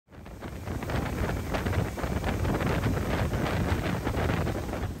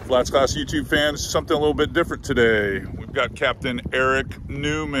FlatsClass YouTube fans, something a little bit different today. We've got Captain Eric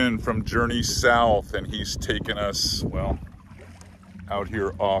Newman from Journey South, and he's taking us, well, out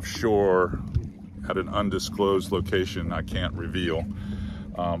here offshore at an undisclosed location I can't reveal.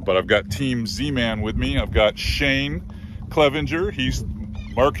 But I've got Team Z-Man with me. I've got Shane Clevenger. He's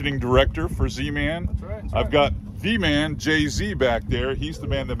marketing director for Z-Man. That's right. I've got V-Man, Jay-Z back there. He's the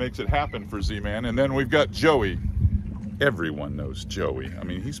man that makes it happen for Z-Man. And then we've got Joey. Everyone knows Joey. I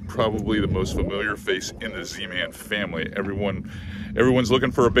mean, he's probably the most familiar face in the Z-Man family. Everyone's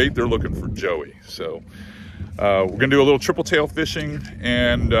looking for a bait. They're looking for Joey. So we're gonna do a little triple tail fishing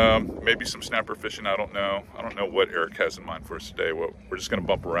and maybe some snapper fishing. I don't know what Eric has in mind for us today. We're just gonna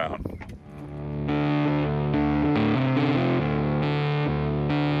bump around.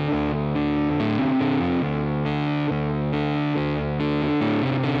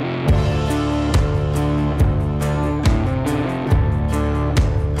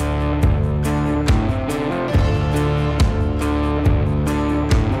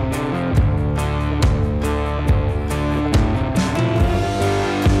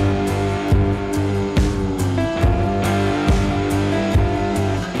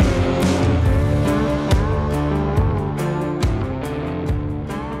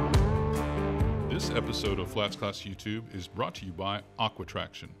 Episode of FlatsClass YouTube is brought to you by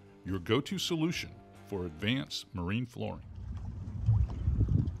Aquatraction, your go-to solution for advanced marine flooring.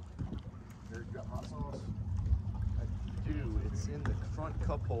 There's got hot sauce. I do. It's in the front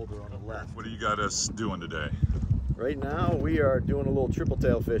cup holder on the left. What do you got us doing today? Right now we are doing a little triple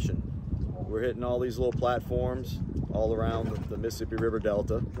tail fishing. We're hitting all these little platforms all around the Mississippi River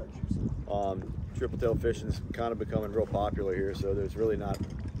Delta. Triple tail fishing is kind of becoming real popular here, so there's really not.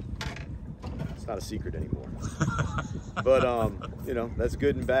 It's not a secret anymore. But you know, that's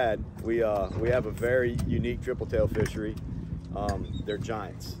good and bad. We have a very unique triple tail fishery. They're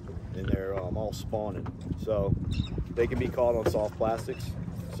giants and they're all spawning, so they can be caught on soft plastics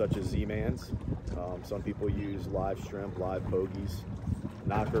such as Z-Mans. Some people use live shrimp, live pogies,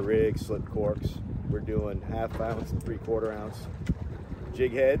 knocker rigs, slip corks. We're doing 1/2 ounce and 3/4 ounce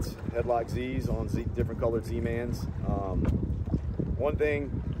jig heads, headlock Z's on different colored Z-Mans. One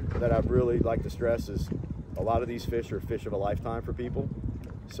thing that I'd really like to stress is a lot of these fish are fish of a lifetime for people.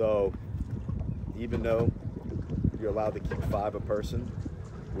 So even though you're allowed to keep 5 a person,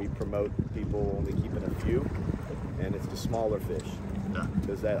 we promote people only keeping a few, and it's the smaller fish. Yeah.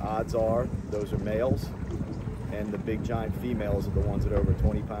 Because that odds are those are males, and the big giant females are the ones that are over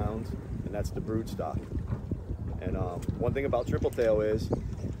 20 pounds, and that's the brood stock. And one thing about triple tail is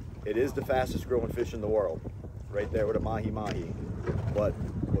it is the fastest growing fish in the world, right there with a mahi-mahi. But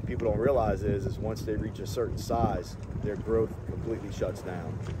what people don't realize is once they reach a certain size, their growth completely shuts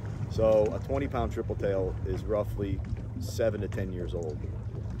down. So a 20-pound triple tail is roughly 7 to 10 years old.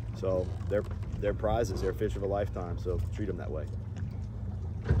 So they're prizes, they're fish of a lifetime, so treat them that way.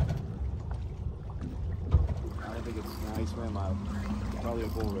 I think it's nice swim out. Probably a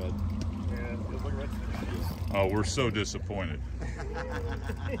bull red. And it looks like redfish. Oh, we're so disappointed.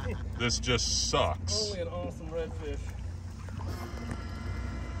 This just sucks. Only an awesome redfish.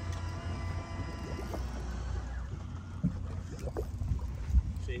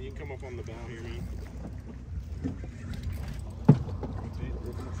 Shane, you can come up on the bow here, man.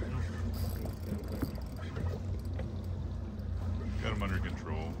 Got him under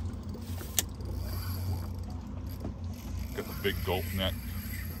control. Got the big gulp net.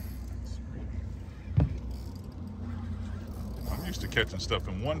 I'm used to catching stuff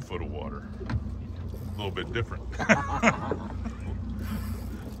in 1 foot of water. A little bit different.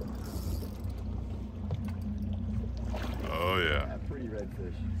 Oh yeah. Pretty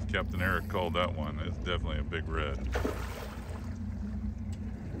redfish. Captain Eric called that one. It's definitely a big red.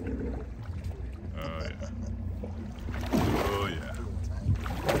 Oh yeah. Oh yeah.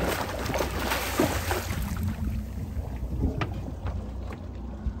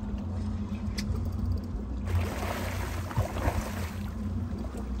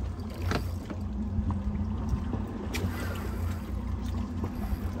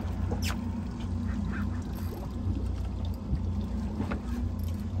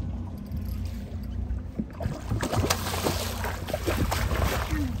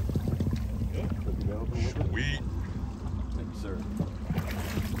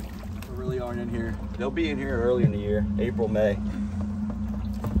 In here, they'll be in here early in the year, April, May.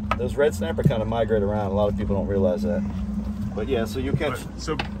 Those red snapper kind of migrate around. A lot of people don't realize that. But yeah, so you catch.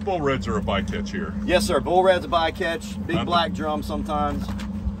 So bull reds are a bycatch here. Yes, sir. Bull red's a bycatch. Big black drum sometimes.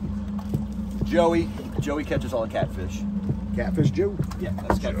 Joey catches all the catfish. Catfish Joe. Yeah,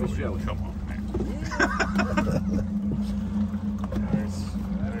 that's Catfish Joey. Come on, man.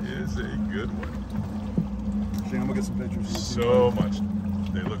 some pictures. So much.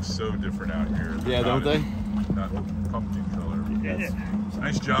 They look so different out here. Yeah, don't they? Not pumpkin color. Yeah.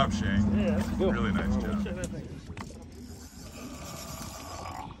 Nice job, Shane. Yeah, that's cool. Really nice job. Check that thing.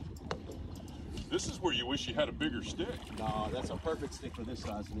 This is where you wish you had a bigger stick. No, that's a perfect stick for this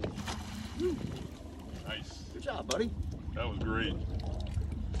size of fish. Nice. Good job, buddy. That was great.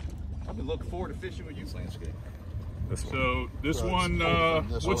 I've been looking forward to fishing with you, Landscape. So this one,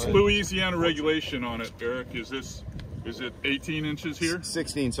 what's Louisiana regulation on it, Eric? Is it 18 inches here?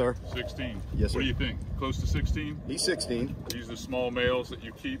 16, sir. 16. Yes, sir. What do you think? Close to 16? He's 16. These are the small males that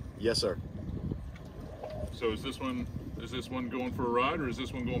you keep. Yes, sir. So is this one going for a ride, or is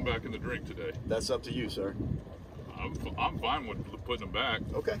this one going back in the drink today? That's up to you, sir. I'm fine with putting them back.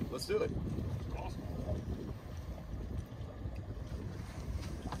 Okay, let's do it. Awesome.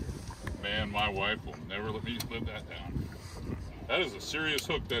 Man, my wife will never let me live that down. That is a serious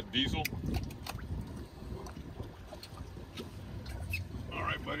hook, that diesel. All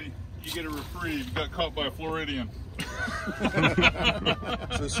right, buddy, you get a reprieve. You got caught by a Floridian.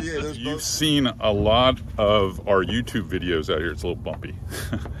 So see, those You've seen a lot of our YouTube videos out here. It's a little bumpy.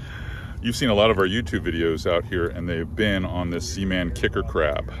 You've seen a lot of our YouTube videos out here, and they've been on this Z-Man Kicker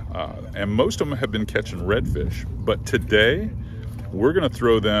crab. And most of them have been catching redfish. But today, we're gonna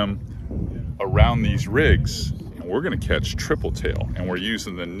throw them around these rigs, and we're gonna catch triple tail. And we're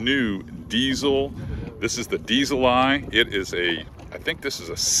using the new diesel. This is the diesel eye. It is I think this is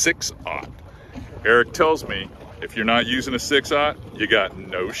a 6/0. Eric tells me, if you're not using a 6/0, you got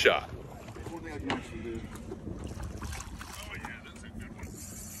no shot. one thing I can actually do. Oh yeah, that's a good one.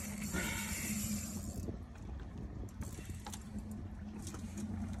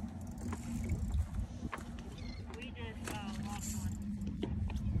 We just lost one.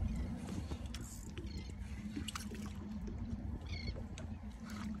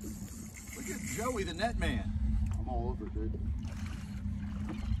 Look at Joey, the net man. I'm all over it, dude.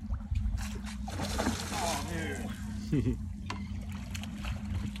 Oh, dude.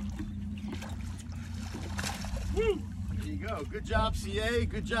 Woo! There you go. Good job, CA.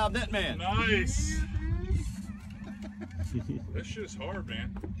 Good job, net man. Nice. That shit is hard,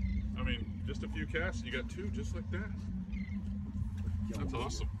 man. I mean, just a few casts, you got two just like that. That's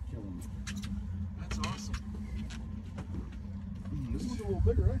awesome. That's awesome. This one's a little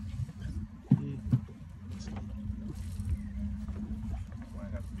bigger, right?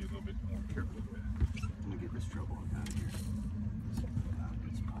 Might have to be a little bit more careful with that. Let me get this trouble out of here.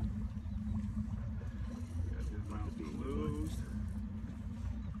 Good spot. Got his mouth closed.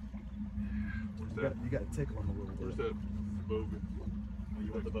 Where's that? You got a tickle on the little Where's bit. that boga?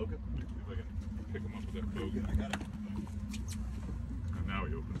 You want the boga? See if I can pick him up with that boga. I got it. And now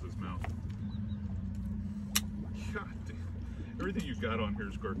he opens his mouth. God damn. Everything you got on here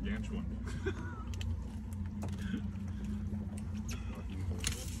is gargantuan.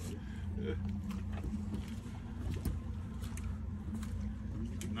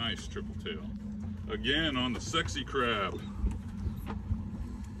 Nice triple tail. Again on the sexy crab.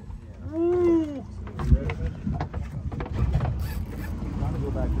 Woo! Trying to go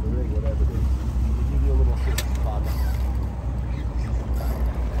back to the rig, whatever it is. We'll give you a little spot.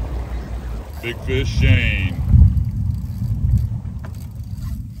 Big fish Shane.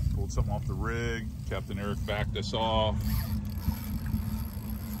 Pulled something off the rig. Captain Eric backed us off.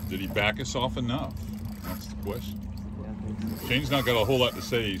 Did he back us off enough? That's the question. Shane's not got a whole lot to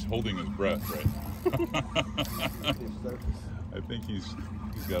say. He's holding his breath, right? I think he's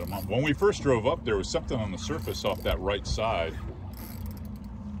got him on. When we first drove up, there was something on the surface off that right side,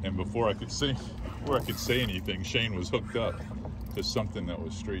 and before I could say anything, Shane was hooked up to something that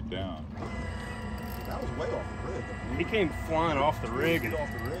was straight down. That was way off the rig. He came flying off the rig and Off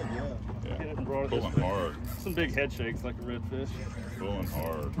the rig, yeah. Yeah, hit it and brought it pulling this hard, some big head shakes like a redfish. pulling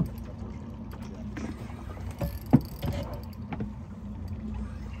hard.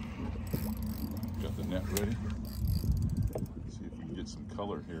 Got the net ready. Let's see if we can get some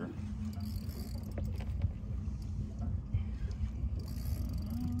color here.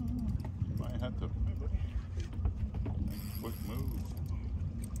 You might have to quick move.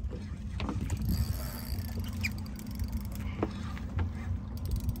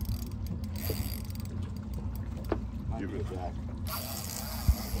 Give it back.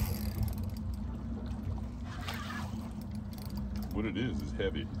 What it is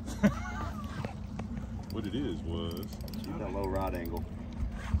heavy. What it is was. Keep that low rod angle.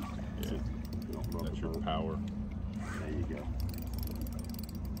 Yeah, that's your power. There you go.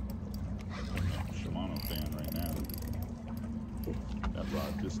 Shimano fan right now. That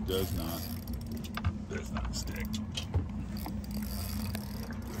rod just does not stick.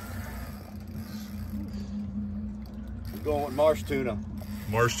 Going with marsh tuna.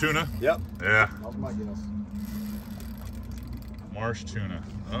 Marsh tuna? Yep. Yeah. That was my guess. Marsh tuna.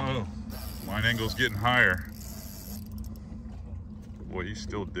 Oh, line angle's getting higher. Boy, he's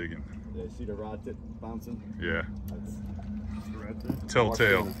still digging. Yeah, see the rod tip bouncing? Yeah. That's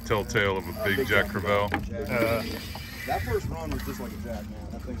Telltale of a big Jack CrabZ. That first run was just like a jack, man.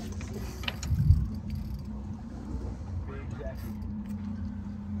 That thing was big jack.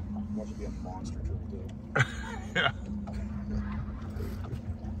 Watch it be a monster triple too. Yeah.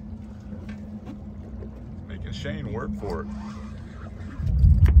 Making Shane work for it.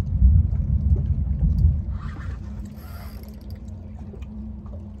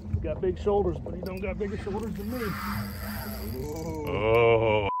 He's got big shoulders, but he don't got bigger shoulders than me.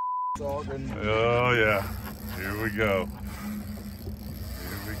 Oh. Talking. Oh yeah. Here we go.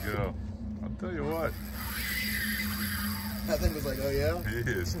 Here we go. I'll tell you what. That thing was like, oh yeah? He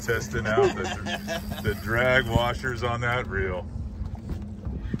is testing out the drag washers on that reel.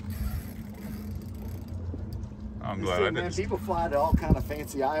 I'm glad I man, didn't. people fly to all kind of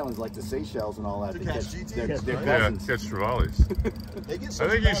fancy islands like the Seychelles and all that To to catch catch GTs, their right? Yeah, cousins. catch trevallies. They get I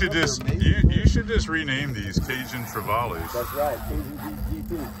such think a you should bad rep, just they're amazing. you should just rename these Cajun trevallies. That's right,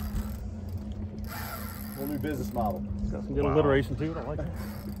 KGGP. Whole new business model. Got some good Wow. alliteration too. I like it.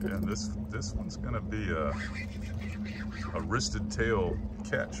 Yeah, this one's gonna be a wristed tail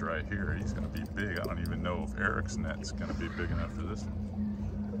catch right here. He's gonna be big. I don't even know if Eric's net's gonna be big enough for this one.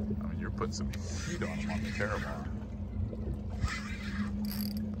 I mean, you're putting some heat on him on the Terramar.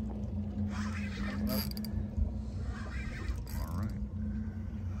 All right,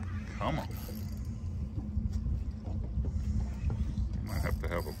 come on. Might have to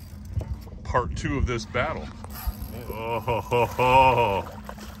have a part 2 of this battle. Oh, ho, ho, ho.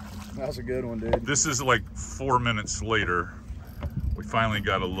 That's a good one, dude. This is like 4 minutes later. We finally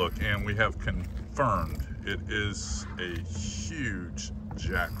got a look and we have confirmed it is a huge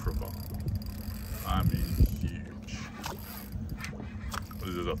Jack CrabZ. I mean, huge. What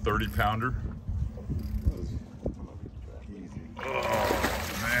is it, a 30-pounder? Easy.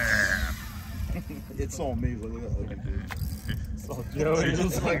 Oh, man. It's on me. Look at that. So Joey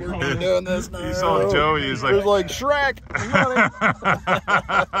was like, We're doing this now. You saw Joey, he's like, It was like Shrek. I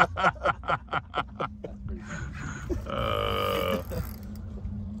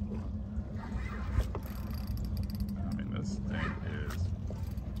mean, this thing is,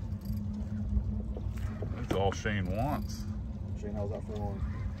 that's all Shane wants. Shane, how's that for?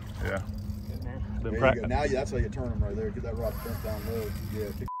 Yeah. been There you go. Now that's how you turn them right there. Get that rod bent down low. Yeah,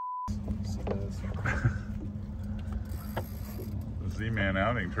 kick. See this. The Z-Man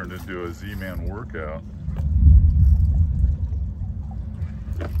outing turned into a Z-Man workout.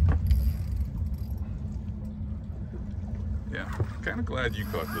 Yeah, kind of glad you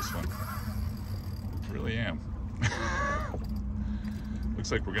caught this one. Really am.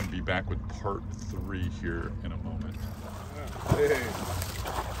 Looks like we're going to be back with part 3 here in a moment. Hey.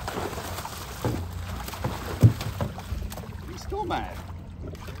 He's still mad.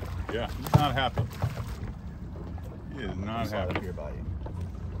 Yeah, he's not happy. He is not happy. Here by you.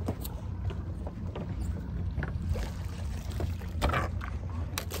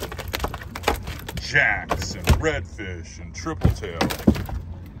 Jacks and redfish and triple tail.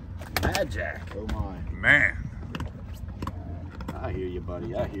 Mad Jack. Oh my. Man, I hear you,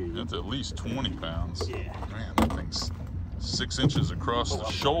 buddy. I hear you. that's at least 20 pounds. Yeah. Man, that thing's 6 inches across the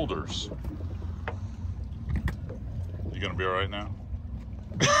shoulders. You gonna be all right now?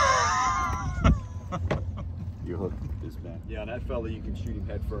 Your hook is bent. Yeah, that fella, you can shoot him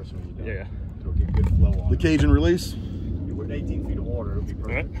head first when you do. Yeah. It'll get good flow on The it. Cajun release. You're within 18 feet of water, it'll be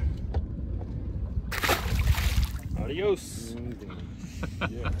perfect. Adios.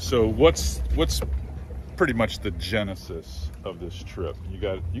 Yeah. So what's pretty much the genesis of this trip? You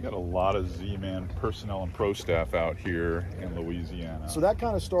got a lot of Z-Man personnel and pro staff out here in Louisiana. So that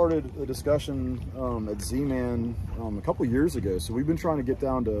kind of started a discussion at Z-Man a couple years ago. So we've been trying to get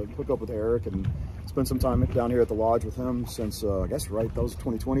down to hook up with Eric and spend some time down here at the lodge with him since, I guess, right, that was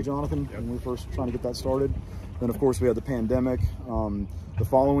 2020, Jonathan, when we were first trying to get that started. Then, of course, we had the pandemic. The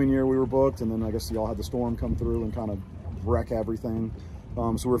following year we were booked, and then I guess y'all had the storm come through and kind of wreck everything.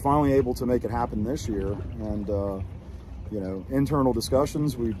 So we're finally able to make it happen this year. And, you know, internal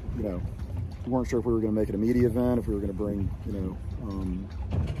discussions, we weren't sure if we were going to make it a media event, if we were going to bring,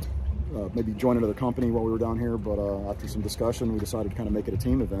 maybe join another company while we were down here. But after some discussion, we decided to kind of make it a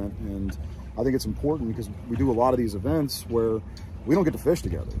team event. And I think it's important because we do a lot of these events where we don't get to fish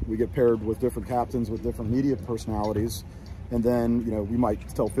together. We get paired with different captains, with different media personalities. And then, we might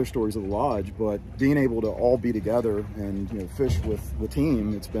tell fish stories at the lodge, but being able to all be together and, fish with the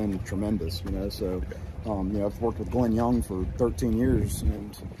team, it's been tremendous, So You know, I've worked with Glenn Young for 13 years,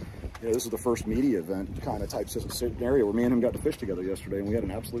 and you know, this is the first media event kind of type scenario where me and him got to fish together yesterday, and we had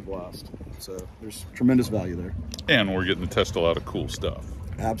an absolute blast. So there's tremendous value there. And we're getting to test a lot of cool stuff.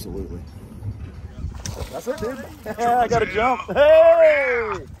 Absolutely. That's it, dude. I got to jump.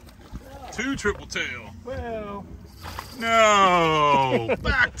 Hey! 2 triple tail. Well, No!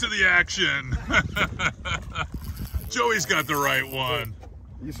 Back to the action. Joey's got the right one.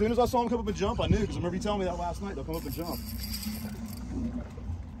 As soon as I saw him come up and jump, I knew, because I remember you telling me that last night. They'll come up and jump.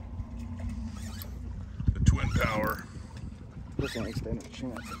 The twin power. This one ain't standing a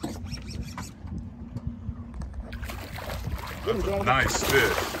chance. That's a nice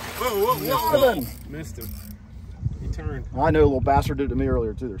fish. Whoa, whoa, whoa, whoa. missed him. He turned. I know, a little bastard did it to me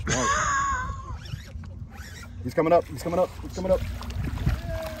earlier, too. They're smart. He's coming up. He's coming up. He's coming up.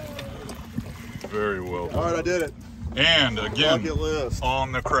 Very well done. All right, I did it. And again, Bucket list.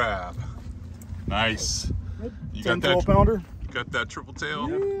 on the crab. Nice. You 10, got that, 12 pounder. got that triple tail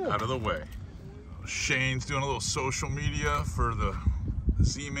Yeah. out of the way. Shane's doing a little social media for the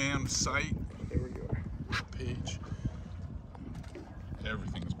Z-Man site. There we go. Page.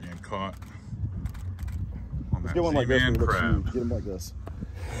 Everything's being caught on that Get one like this. Z-Man When he looks crab. huge. Get him like this.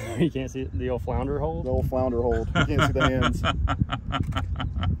 You can't see the old flounder hold? The old flounder hold. You can't see the hands.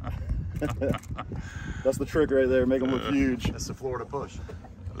 That's the trick right there. Make them look huge. That's the Florida push.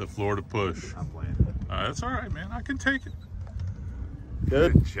 The Florida push. I'm playing. That's all right, man. I can take it.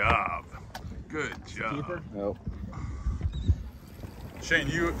 Good. Good job. Good job. No. Shane,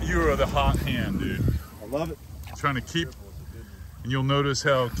 you are the hot hand, dude. I love it. Trying to keep, and you'll notice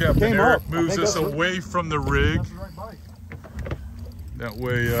how Captain Came Eric up. moves I think us that's away from the rig. That's the right bite. That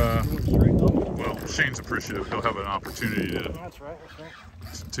way, well, Shane's appreciative. He'll have an opportunity That's right,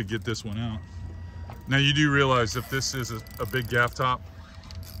 that's right. to get this one out. Now, you do realize if this is a big gaff top,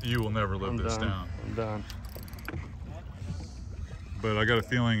 you will never live this down. I'm done. But I got a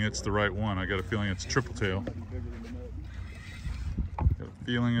feeling it's the right one. I got a feeling it's a triple tail. Got a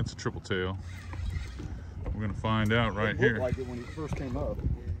feeling it's a triple tail. We're gonna find out right It here. looked like it when he first came up.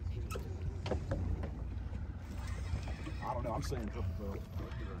 I don't know. I'm saying triple tail.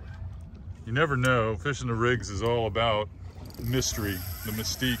 You never know. Fishing the rigs is all about mystery, the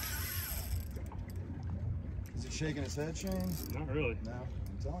mystique. Is it shaking its head, Shane? Not really. No,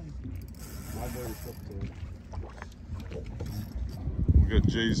 I'm telling you. My boy was triple tail. We got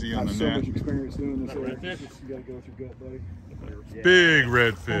Jay-Z on I the have so net. much experience doing this. Redfish? You gotta go with your gut, buddy. Yeah. Big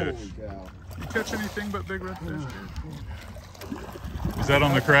redfish. Holy cow. You catch anything but big redfish? Is that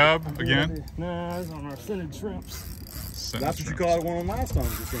on the crab again? Nah, it's on our scented shrimps. That's what you caught one on last time.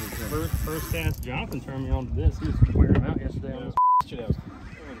 First cast, Jonathan turned me on to this. He was wearing them out yesterday on his chest.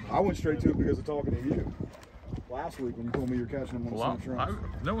 I went straight to it because of talking to you last week when you told me you're catching them on Well, the same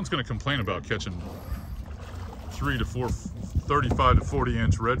shrimp. no one's going to complain about catching 35 to 40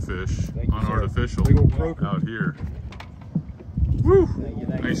 inch redfish on sir. artificial Big old croaker. out here. Woo! Thank you.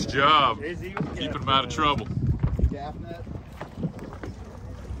 Nice job. Jay-Z, Keeping them out of trouble. Gaff net.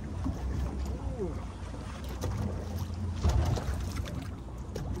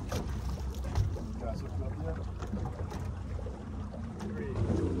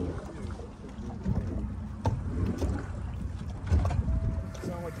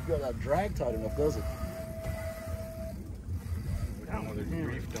 Sound like you got that drag tight enough, does it? That one, there's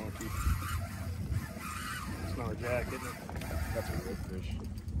reef donkey. It's not a jack, isn't it? That's a redfish.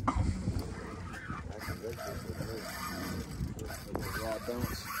 That's a redfish. Rod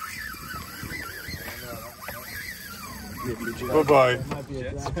bounce. Bye-bye. That might be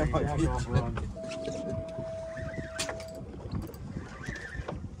a drag off run.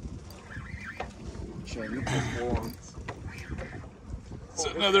 Shane, you put more on. It's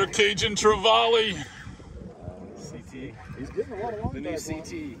another Cajun Trevally. CT. He's getting a lot of long The new back on him.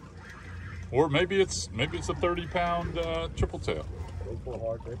 CT. Or maybe it's a 30-pound triple tail. They pull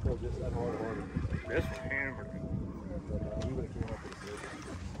hard. They pull just that hard. This was hammered. We would have came up with a big.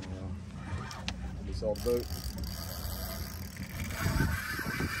 We saw the boat.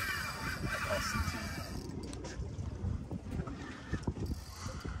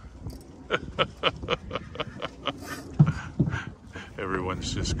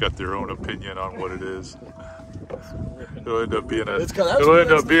 Everyone's just got their own opinion on what it is. It'll end up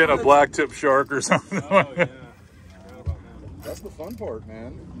being a black tip shark or something. Oh, yeah. That's the fun part,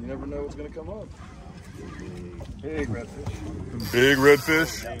 man. You never know what's going to come up. Big redfish. Big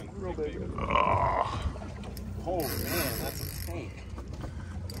redfish. Real big. Oh, Oh man, that's a tank.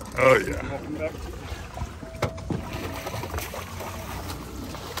 oh yeah.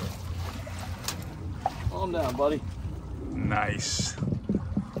 Calm down, buddy. Nice.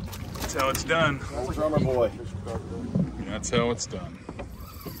 That's how it's done. That's a drummer boy. That's how it's done.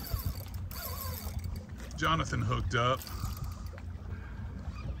 Jonathan hooked up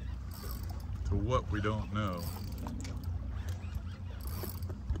to what we don't know.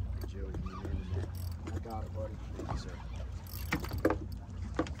 I got it, buddy. Thank you,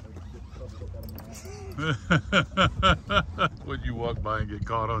 sir. Would you walk by and get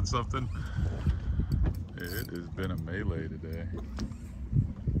caught on something? It has been a melee today.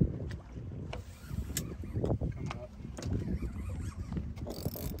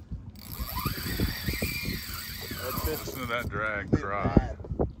 Listen to that drag cry.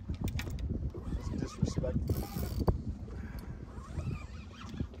 It's disrespectful.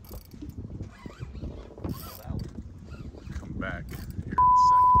 Come back here in a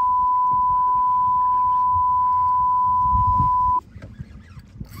second.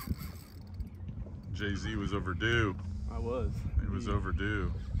 Jay-Z was overdue. I was. He was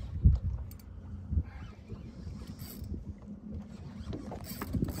overdue.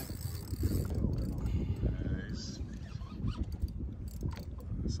 Nice.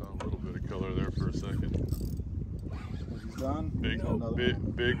 I saw a little bit of color there for a second. He's done.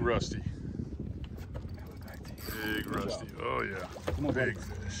 Big rusty. Big rusty. Oh yeah. Come on, big buddy.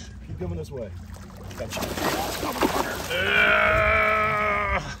 fish. Keep coming this way.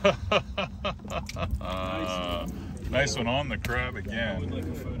 Nice one on the crab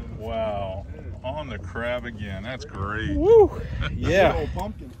again. Wow. On the crab again. That's great. Woo! Yeah. Old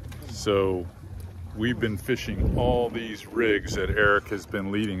pumpkin. So we've been fishing all these rigs that Eric has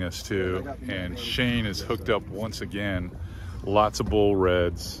been leading us to, and Shane is hooked up once again. Lots of bull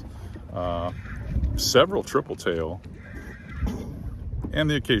reds, several triple tail, and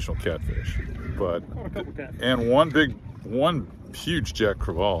the occasional catfish. But and one huge Jack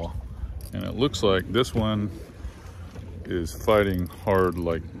Crevalle, and it looks like this one is fighting hard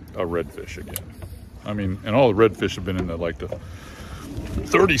like a redfish again. I mean, and all the redfish have been in the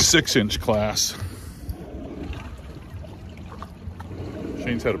 36-inch class.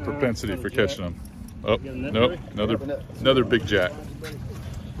 Shane's had a propensity for catching them. Oh, nope, another big Jack.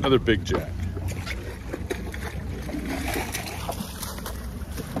 Another big Jack.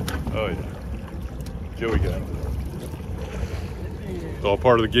 Oh yeah, Joey got it. It's all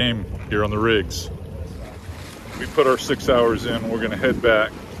part of the game here on the rigs. We put our 6 hours in, we're gonna head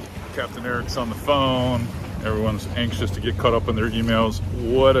back. Captain Eric's on the phone. Everyone's anxious to get caught up in their emails.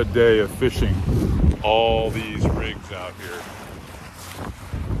 What a day of fishing all these rigs out here.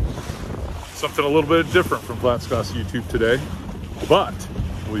 Something a little bit different from FlatsClass YouTube today, but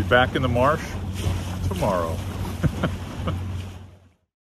we'll be back in the marsh tomorrow.